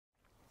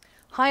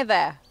Hi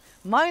there,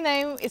 my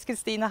name is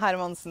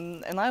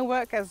Hermansen and I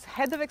work as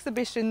Head of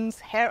Exhibitions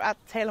here at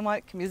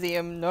Telemark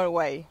Museum,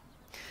 Norway.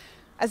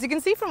 As you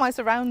can see from my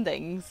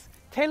surroundings,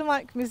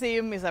 Telemark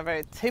Museum is a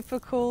very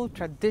typical,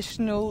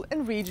 traditional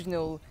and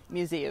regional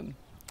museum.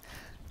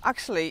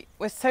 Actually,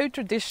 we're so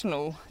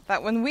traditional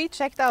that when we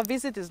checked our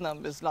visitors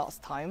numbers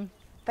last time,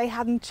 they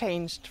hadn't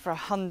changed for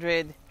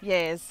 100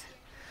 years.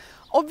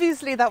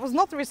 Obviously, that was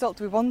not the result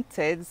we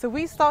wanted, so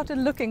we started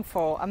looking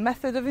for a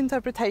method of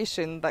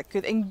interpretation that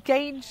could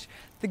engage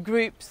the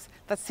groups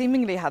that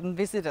seemingly hadn't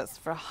visited us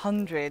for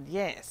 100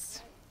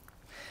 years.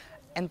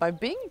 And by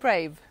being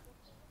brave,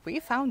 we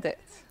found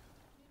it.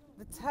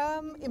 The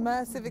term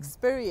immersive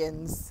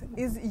experience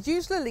is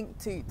usually linked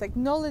to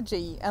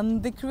technology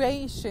and the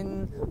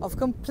creation of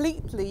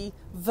completely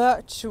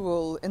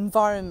virtual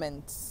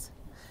environments.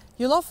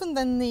 You'll often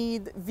then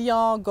need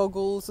VR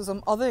goggles or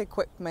some other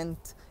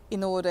equipment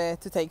in order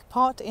to take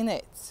part in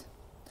it.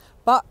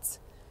 But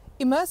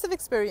immersive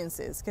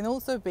experiences can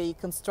also be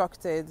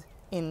constructed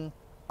in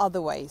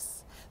other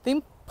ways. The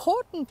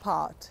important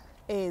part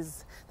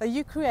is that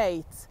you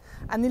create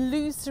an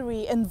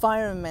illusory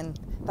environment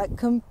that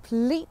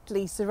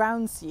completely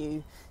surrounds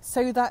you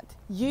so that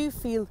you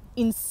feel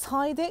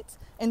inside it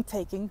and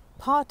taking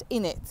part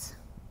in it.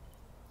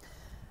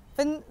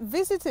 When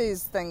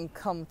visitors then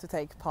come to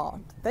take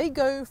part, they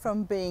go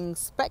from being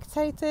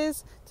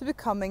spectators to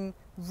becoming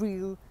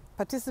real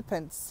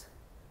participants,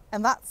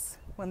 and that's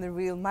when the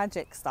real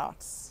magic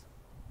starts.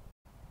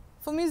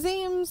 For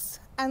museums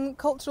and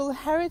cultural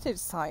heritage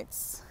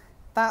sites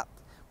that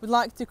would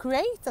like to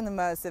create an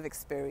immersive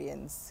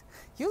experience,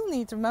 you'll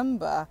need to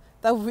remember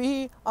that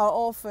we are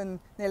often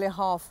nearly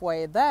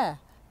halfway there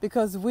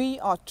because we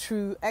are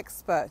true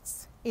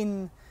experts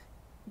in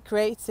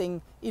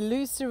creating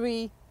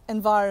illusory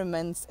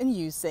environments and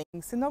using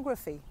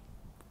scenography.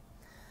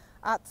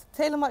 At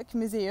Telemark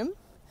Museum,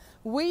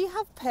 we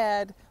have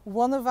paired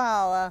one of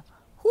our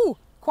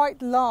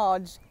quite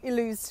large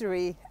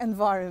illusory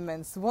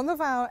environments, one of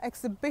our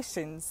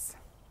exhibitions,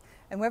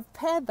 and we've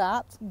paired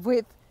that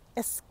with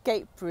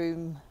escape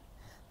room.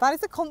 That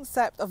is a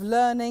concept of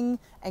learning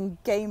and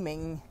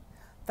gaming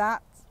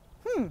that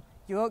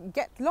you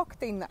get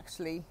locked in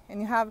actually,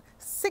 and you have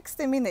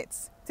 60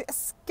 minutes to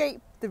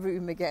escape the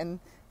room again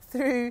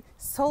through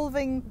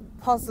solving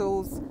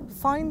puzzles,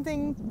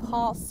 finding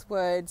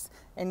passwords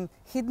and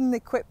hidden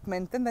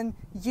equipment, and then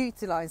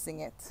utilizing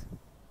it.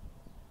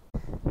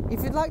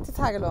 If you'd like to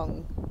tag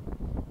along,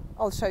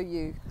 I'll show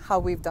you how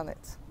we've done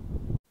it.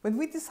 When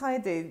we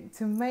decided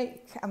to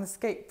make an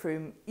escape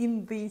room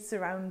in these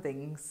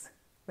surroundings,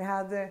 we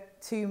had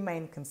two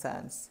main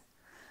concerns.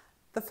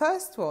 The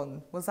first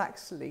one was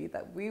actually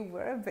that we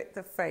were a bit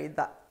afraid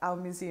that our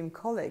museum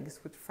colleagues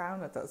would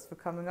frown at us for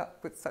coming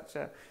up with such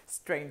a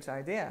strange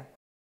idea.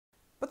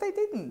 But they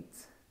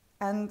didn't.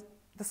 And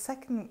the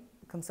second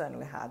concern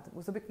we had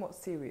was a bit more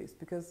serious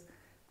because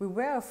we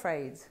were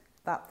afraid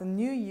that the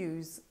new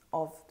use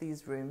of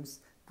these rooms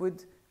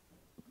would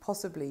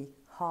possibly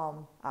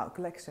harm our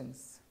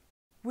collections.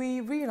 We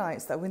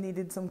realized that we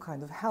needed some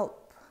kind of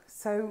help,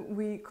 so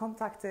we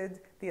contacted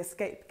the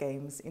escape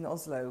games in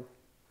Oslo.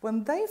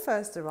 When they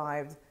first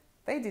arrived,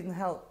 they didn't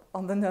help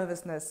on the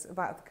nervousness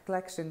about the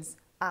collections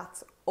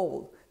at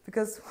all,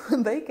 because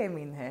when they came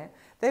in here,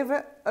 they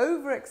were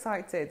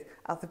overexcited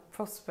at the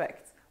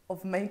prospect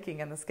of making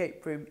an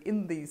escape room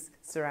in these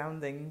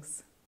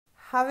surroundings.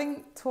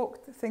 Having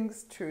talked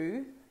things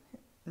through,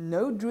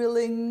 no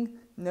drilling,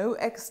 no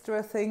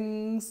extra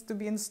things to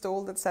be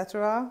installed,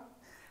 etc.,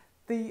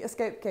 the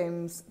escape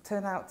games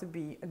turned out to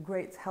be a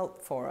great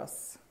help for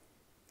us.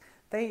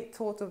 They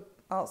taught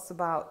us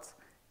about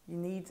you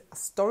need a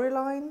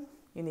storyline,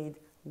 you need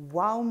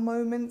wow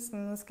moments in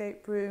an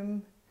escape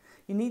room,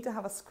 you need to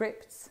have a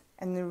script,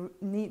 and you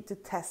need to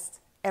test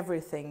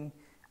everything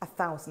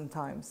 1,000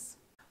 times.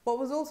 What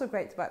was also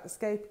great about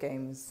escape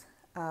games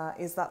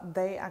is that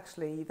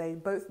they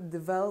both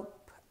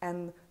develop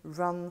and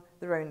run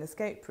their own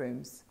escape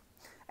rooms.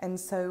 And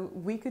so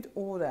we could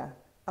order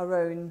our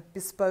own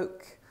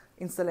bespoke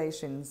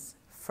installations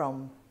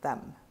from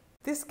them.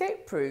 The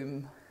escape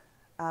room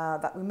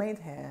that we made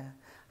here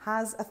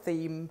has a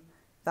theme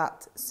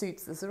that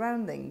suits the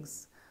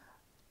surroundings.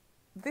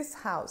 This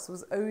house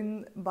was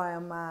owned by a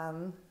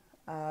man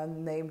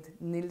named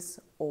Nils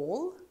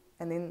Aall,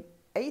 and in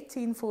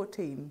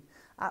 1814,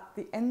 at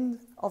the end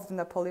of the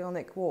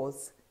Napoleonic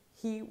Wars,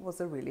 he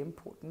was a really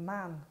important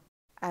man.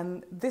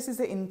 And this is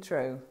the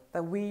intro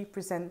that we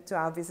present to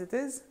our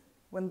visitors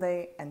when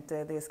they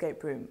enter the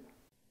escape room.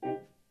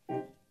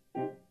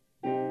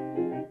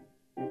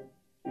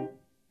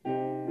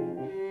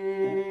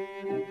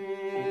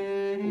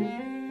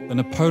 The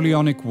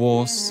Napoleonic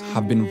Wars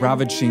have been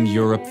ravaging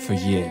Europe for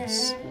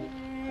years.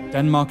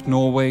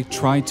 Denmark-Norway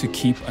tried to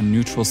keep a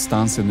neutral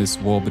stance in this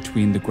war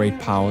between the great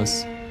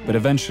powers, but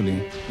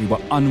eventually we were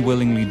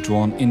unwillingly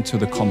drawn into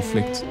the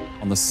conflict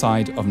on the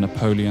side of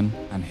Napoleon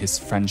and his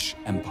French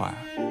Empire.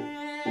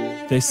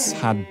 This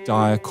had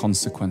dire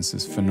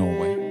consequences for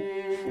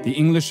Norway. the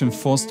English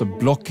enforced a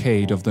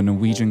blockade of the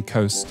Norwegian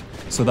coast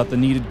so that the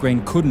needed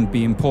grain couldn't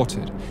be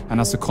imported, and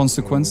as a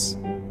consequence,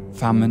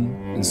 famine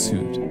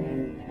ensued.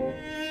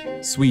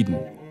 Sweden,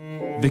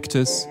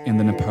 victors in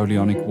the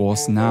Napoleonic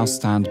Wars, now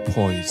stand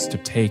poised to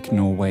take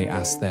Norway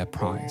as their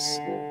prize.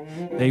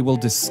 They will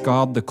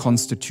discard the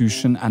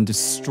constitution and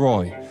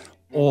destroy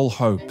all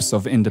hopes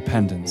of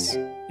independence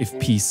if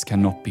peace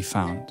cannot be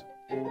found.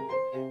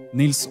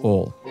 Nils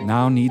Aall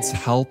now needs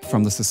help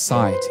from the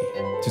society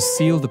to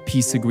seal the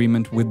peace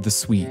agreement with the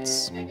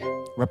Swedes.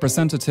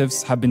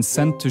 Representatives have been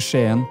sent to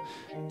Skien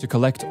to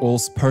collect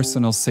Aall's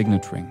personal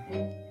signet ring.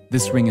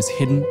 This ring is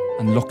hidden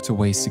and locked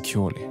away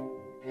securely.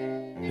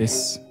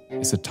 This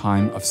is a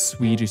time of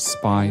Swedish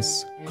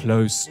spies,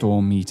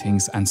 closed-door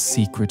meetings and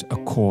secret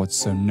accords,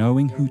 so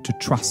knowing who to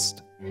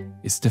trust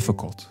is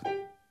difficult.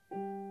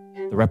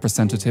 The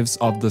representatives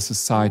of the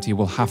society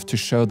will have to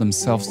show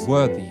themselves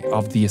worthy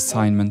of the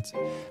assignment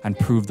and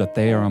prove that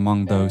they are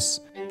among those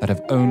that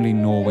have only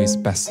Norway's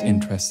best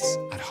interests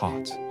at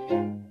heart.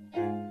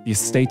 The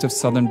estate of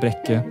Southern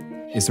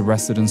Brekke is a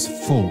residence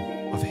full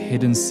of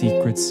hidden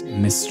secrets,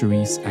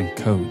 mysteries and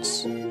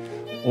codes.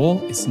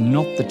 Aall is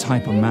not the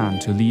type of man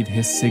to leave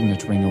his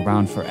signet ring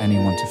around for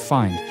anyone to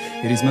find.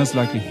 It is most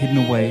likely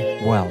hidden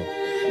away well,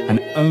 and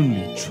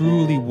only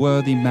truly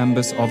worthy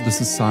members of the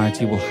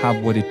society will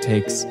have what it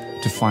takes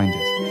to find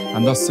it,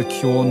 and thus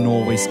secure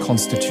Norway's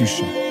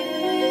constitution.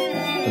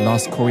 The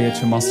last courier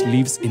to Moss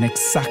leaves in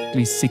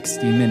exactly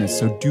 60 minutes,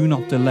 so do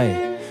not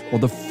delay, or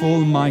the full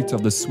might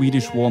of the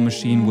Swedish war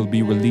machine will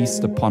be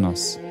released upon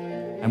us,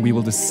 and we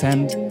will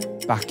descend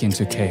back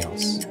into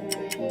chaos.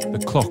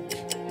 The clock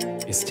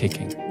is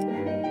ticking.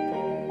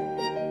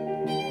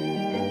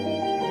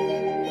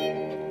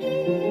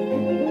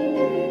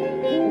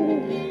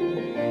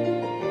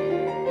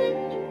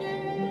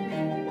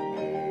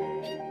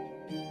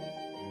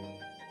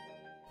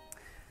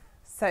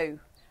 So,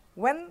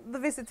 when the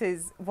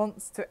visitors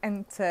want to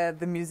enter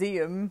the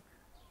museum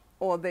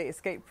or the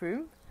escape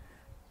room,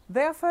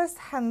 they are first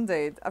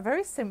handed a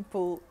very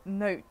simple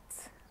note.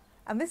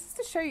 And this is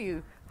to show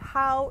you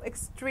how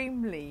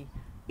extremely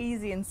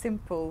easy and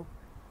simple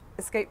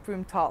escape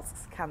room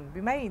tasks can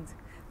be made.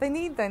 They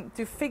need then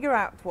to figure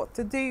out what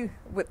to do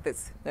with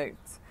this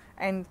note.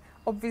 And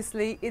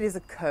obviously it is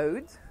a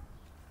code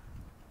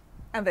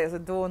and there's a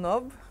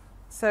doorknob.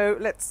 So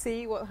let's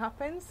see what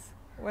happens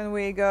when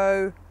we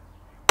go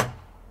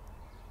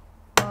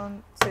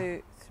 1,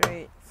 2,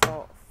 3,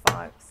 4,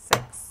 5,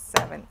 6,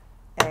 7,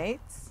 8.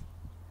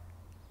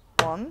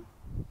 1,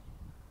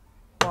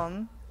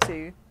 1,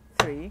 2,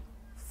 3,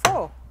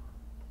 4.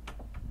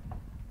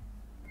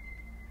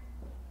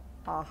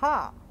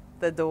 Aha!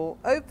 The door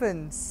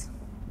opens.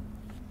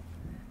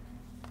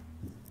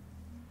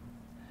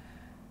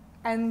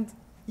 And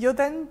you're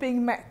then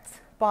being met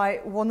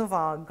by one of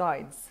our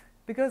guides,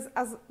 because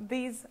as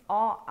these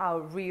are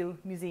our real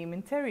museum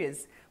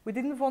interiors, we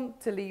didn't want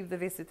to leave the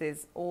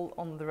visitors all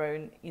on their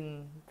own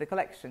in the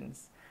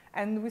collections.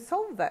 And we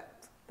solved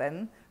that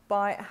then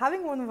by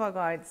having one of our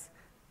guides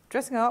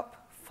dressing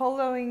up,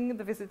 following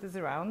the visitors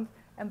around,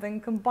 and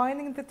then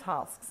combining the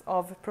tasks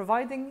of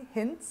providing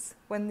hints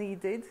when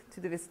needed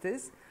to the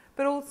visitors,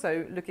 but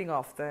also looking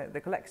after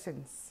the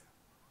collections.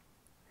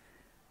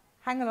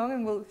 Hang along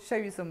and we'll show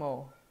you some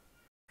more.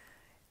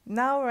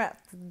 Now we're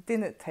at the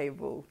dinner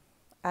table,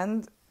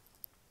 and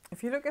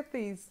if you look at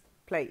these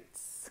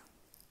plates,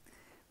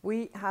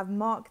 we have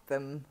marked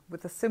them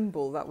with a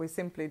symbol that we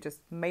simply just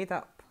made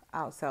up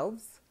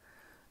ourselves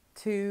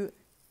to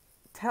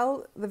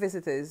tell the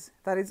visitors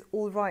that it's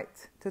all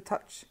right to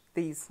touch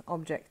these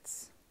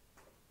objects.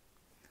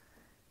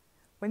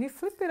 When you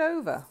flip it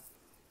over,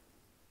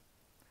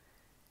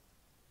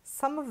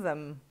 some of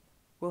them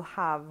will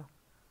have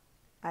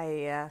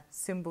a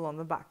symbol on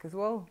the back as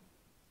well.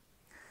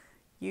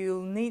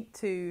 You'll need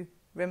to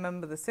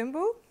remember the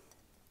symbol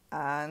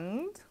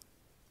and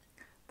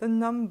the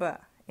number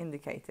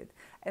indicated.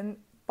 And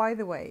by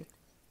the way,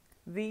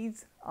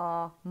 these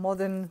are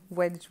modern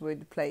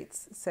Wedgwood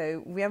plates,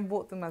 so we have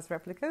bought them as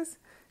replicas,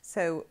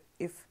 so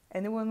if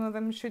any one of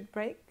them should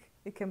break,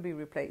 it can be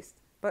replaced.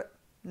 But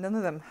none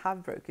of them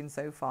have broken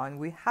so far, and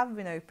we have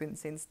been open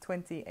since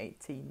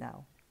 2018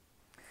 now.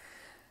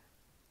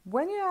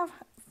 When you have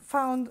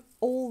found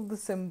all the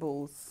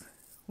symbols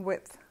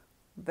with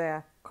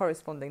their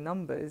corresponding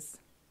numbers,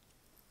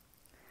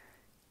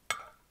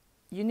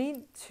 you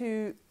need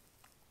to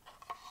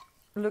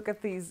look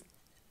at these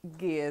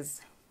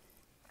gears.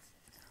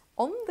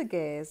 On the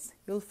gears,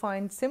 you'll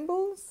find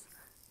symbols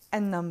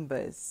and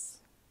numbers.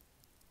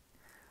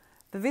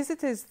 The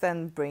visitors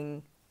then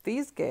bring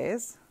these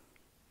gears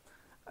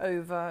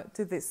over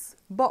to this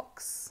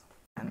box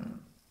and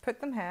put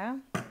them here.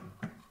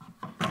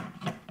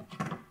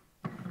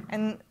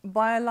 And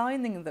by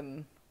aligning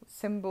them,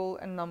 symbol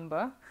and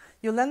number,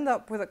 you'll end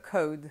up with a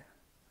code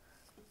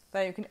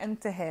that you can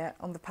enter here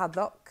on the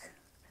padlock.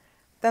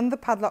 Then the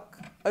padlock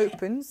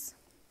opens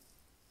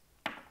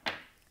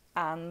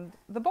and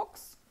the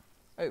box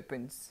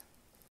opens.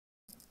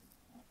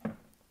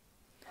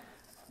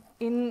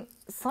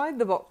 Inside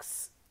the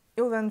box,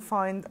 you'll then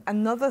find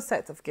another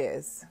set of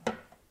gears.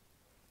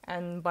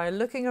 And by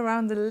looking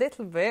around a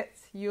little bit,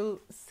 you'll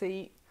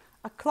see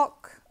a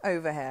clock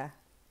over here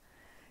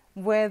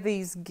where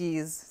these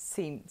gears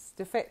seem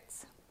to fit.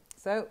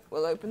 So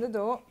we'll open the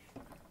door.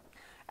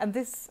 And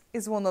this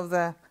is one of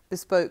the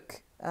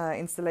bespoke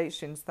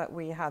installations that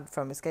we had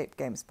from Escape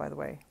Games, by the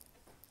way.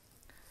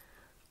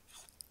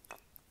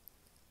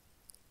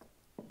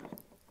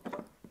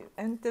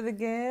 Enter the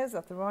gears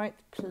at the right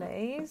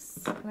place.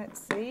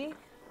 Let's see.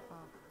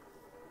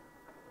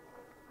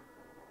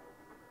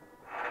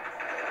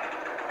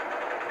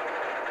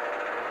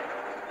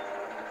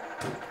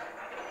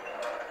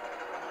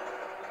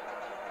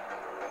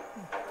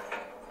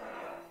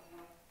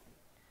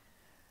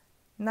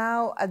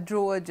 Now a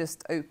drawer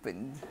just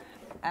opened,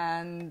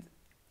 and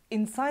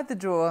inside the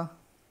drawer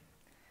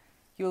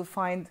you'll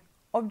find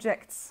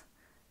objects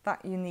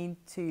that you need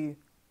to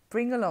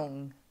bring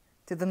along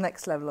to the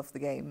next level of the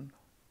game.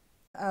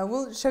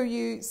 We'll show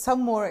you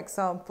some more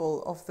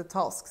example of the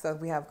tasks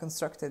that we have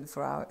constructed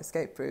for our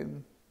escape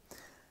room.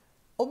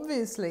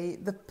 Obviously,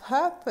 the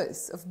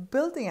purpose of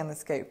building an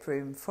escape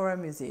room for a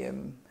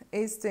museum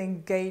is to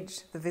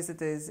engage the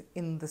visitors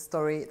in the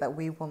story that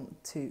we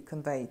want to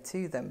convey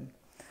to them.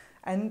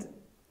 And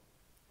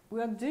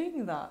we are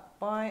doing that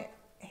by,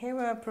 here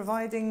we're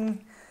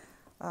providing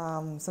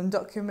some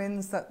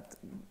documents that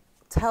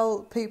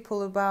tell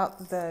people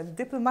about the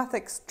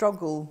diplomatic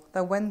struggle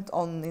that went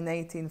on in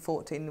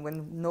 1814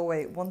 when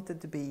Norway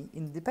wanted to be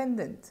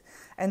independent.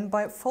 And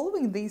by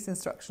following these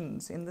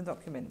instructions in the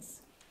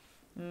documents,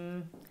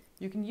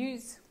 you can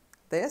use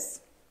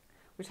this,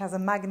 which has a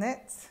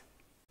magnet.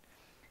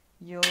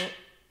 You'll,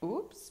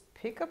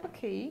 pick up a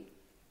key,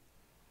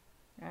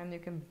 and you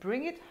can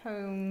bring it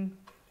home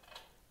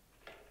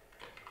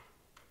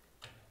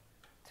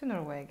to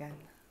Norway again.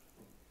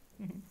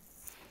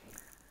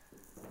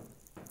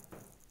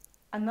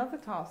 Another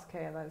task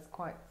here that is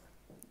quite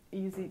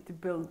easy to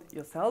build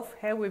yourself.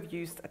 Here we've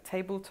used a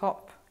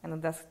tabletop and a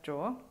desk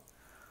drawer,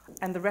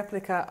 and the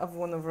replica of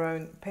one of our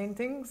own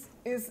paintings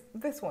is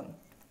this one.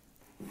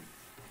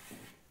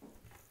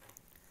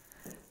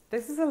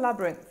 This is a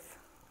labyrinth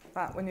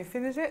that when you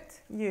finish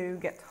it, you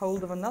get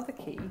hold of another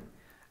key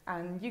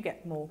and you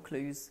get more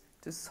clues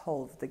to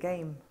solve the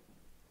game.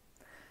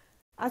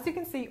 As you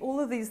can see, all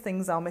of these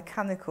things are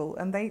mechanical,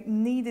 and they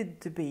needed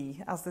to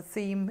be, as the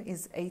theme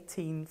is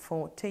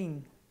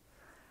 1814.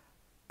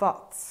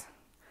 But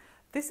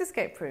this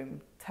escape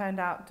room turned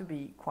out to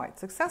be quite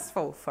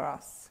successful for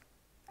us.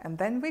 And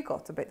then we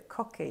got a bit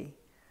cocky.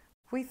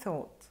 We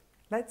thought,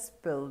 let's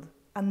build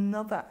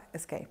another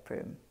escape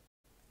room,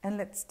 and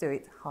let's do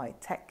it high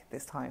tech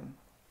this time.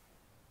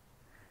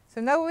 So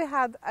now we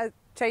had a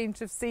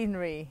change of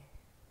scenery.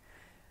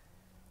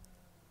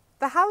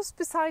 The house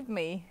beside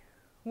me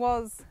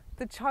was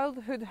the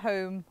childhood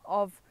home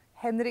of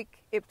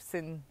Henrik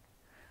Ibsen,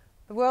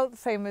 the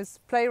world-famous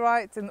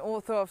playwright and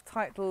author of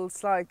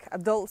titles like A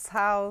Doll's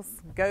House,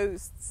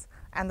 Ghosts,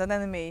 and An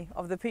Enemy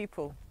of the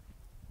People.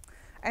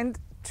 And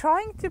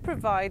trying to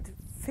provide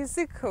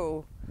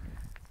physical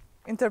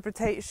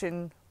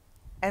interpretation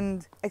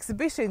and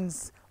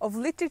exhibitions of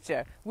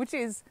literature, which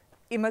is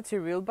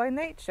immaterial by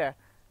nature,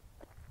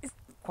 is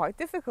quite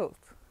difficult.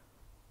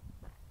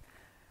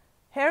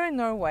 Here in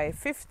Norway,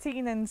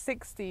 15 and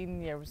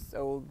 16 years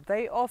old,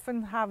 they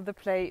often have the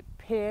play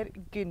Per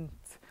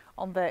Gynt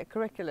on their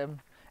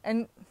curriculum.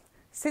 And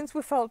since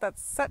we felt that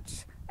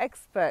such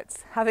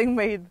experts, having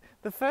made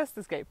the first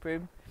escape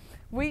room,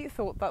 we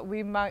thought that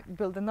we might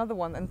build another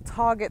one and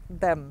target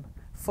them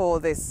for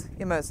this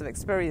immersive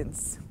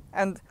experience.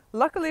 And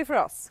luckily for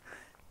us,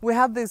 we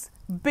had this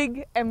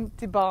big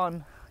empty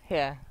barn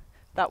here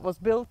that was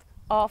built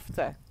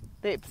after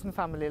the Ibsen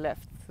family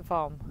left the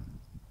farm.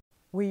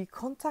 We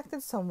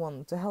contacted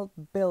someone to help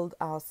build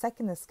our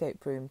second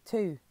escape room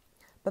too,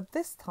 but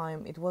this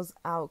time it was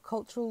our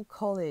cultural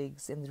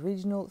colleagues in the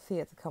regional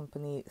theatre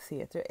company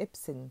Theatre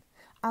Ibsen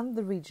and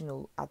the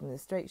regional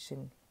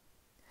administration.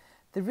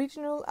 The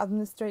regional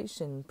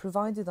administration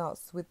provided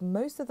us with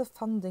most of the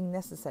funding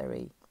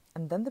necessary,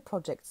 and then the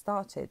project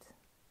started.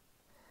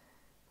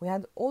 We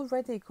had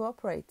already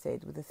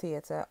cooperated with the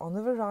theatre on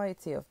a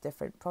variety of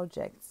different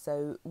projects,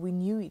 so we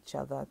knew each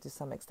other to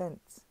some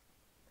extent.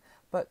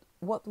 But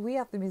what we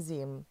at the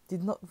museum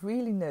did not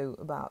really know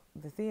about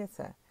the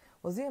theatre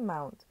was the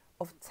amount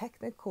of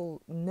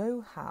technical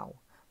know-how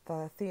that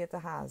a theatre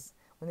has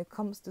when it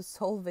comes to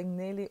solving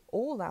nearly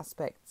all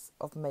aspects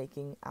of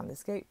making an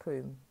escape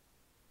room.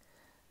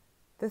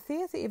 The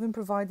theatre even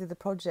provided the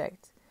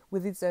project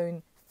with its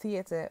own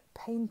theatre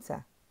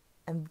painter,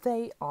 and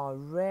they are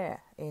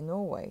rare in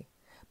Norway,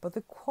 but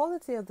the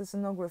quality of the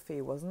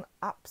scenography was an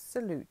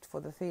absolute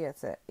for the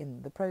theatre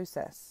in the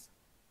process.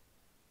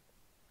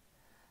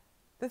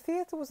 The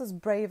theatre was as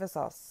brave as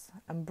us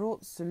and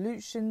brought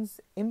solutions,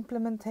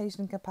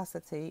 implementation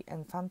capacity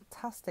and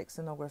fantastic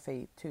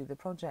scenography to the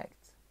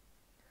project.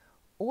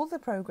 All the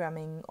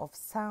programming of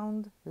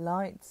sound,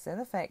 lights and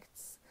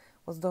effects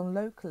was done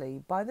locally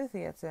by the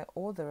theatre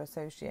or their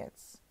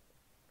associates.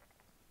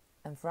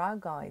 And for our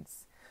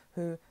guides,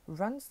 who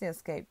runs the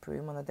escape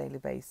room on a daily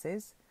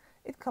basis,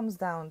 it comes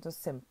down to a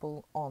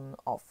simple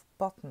on-off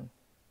button.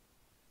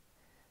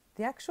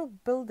 The actual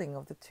building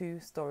of the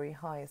 2-story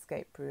high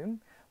escape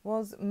room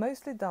was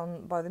mostly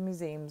done by the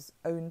museum's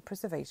own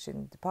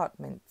preservation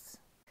department.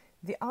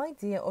 The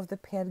idea of the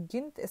Peer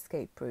Gynt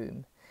escape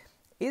room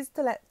is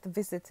to let the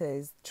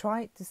visitors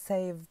try to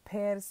save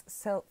Per's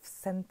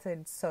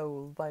self-centered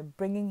soul by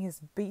bringing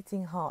his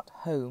beating heart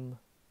home.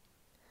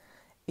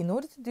 In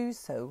order to do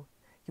so,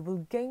 you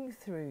will game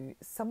through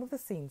some of the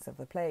scenes of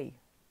the play.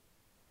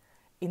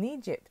 In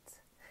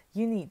Egypt,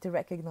 you need to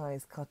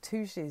recognize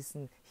cartouches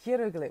and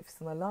hieroglyphs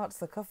on a large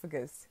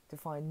sarcophagus to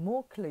find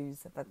more clues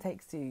that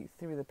takes you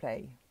through the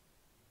play.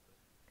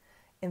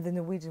 In the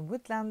Norwegian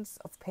woodlands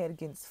of Per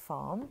Gynt's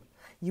farm,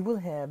 you will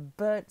hear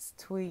birds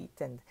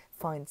tweet and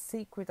find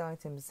secret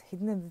items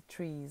hidden in the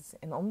trees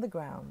and on the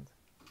ground.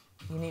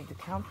 You need to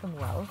count them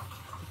well,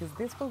 because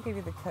this will give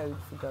you the code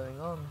for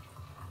going on.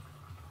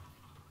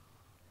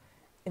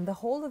 In the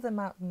Hall of the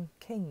Mountain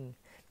King,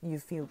 you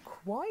feel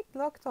quite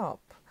locked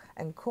up,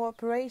 and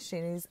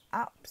cooperation is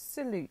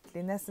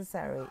absolutely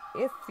necessary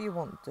if you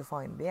want to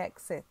find the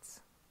exit.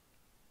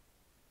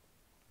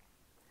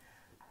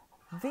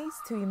 These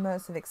 2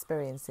 immersive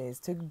experiences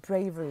took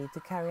bravery to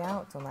carry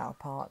out on our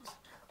part,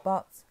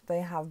 but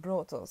they have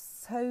brought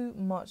us so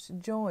much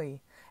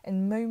joy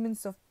and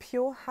moments of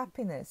pure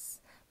happiness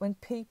when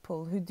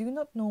people who do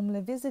not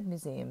normally visit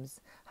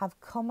museums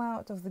have come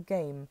out of the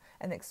game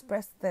and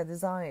expressed their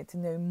desire to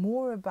know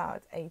more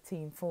about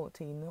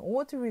 1814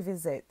 or to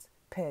revisit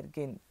Per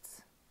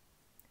Gynt.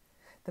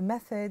 The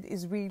method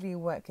is really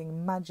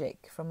working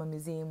magic from a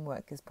museum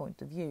worker's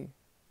point of view.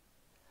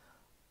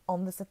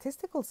 On the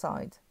statistical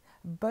side,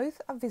 both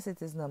our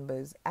visitors'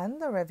 numbers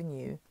and our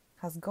revenue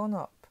has gone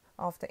up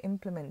after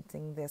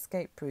implementing the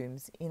escape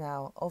rooms in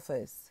our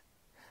offers.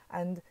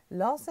 And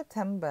last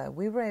September,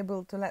 we were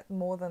able to let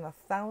more than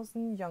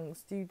 1,000 young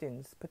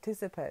students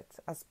participate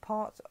as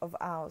part of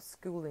our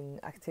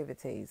schooling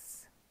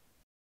activities.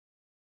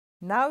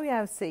 Now we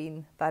have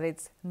seen that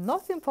it's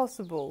not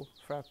impossible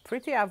for a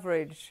pretty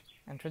average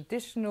and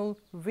traditional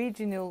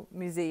regional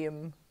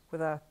museum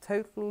with a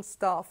total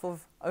staff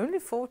of only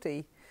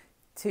 40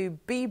 to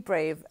be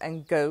brave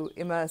and go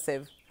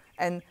immersive,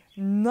 and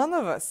none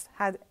of us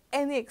had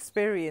any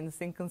experience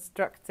in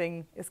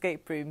constructing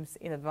escape rooms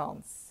in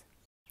advance.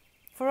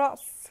 For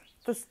us,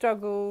 the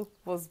struggle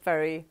was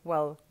very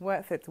well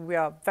worth it. We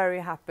are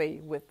very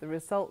happy with the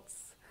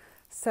results.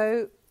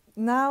 So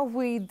now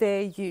we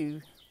dare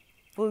you.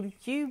 Will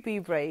you be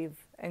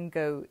brave and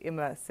go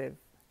immersive?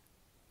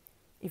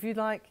 If you'd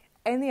like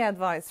any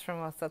advice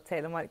from us at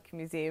Telemark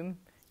Museum,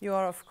 you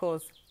are of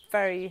course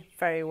very,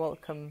 very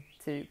welcome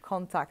to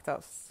contact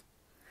us.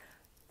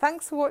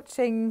 Thanks for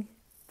watching.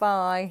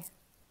 Bye.